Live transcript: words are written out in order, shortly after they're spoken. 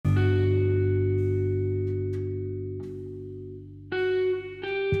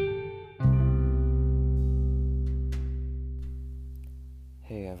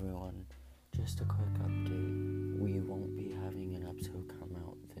Hey everyone, just a quick update. We won't be having an episode come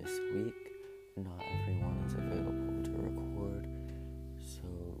out this week. Not everyone is available to record, so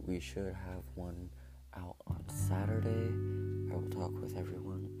we should have one out on Saturday. I will talk with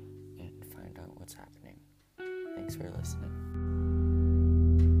everyone and find out what's happening. Thanks for listening.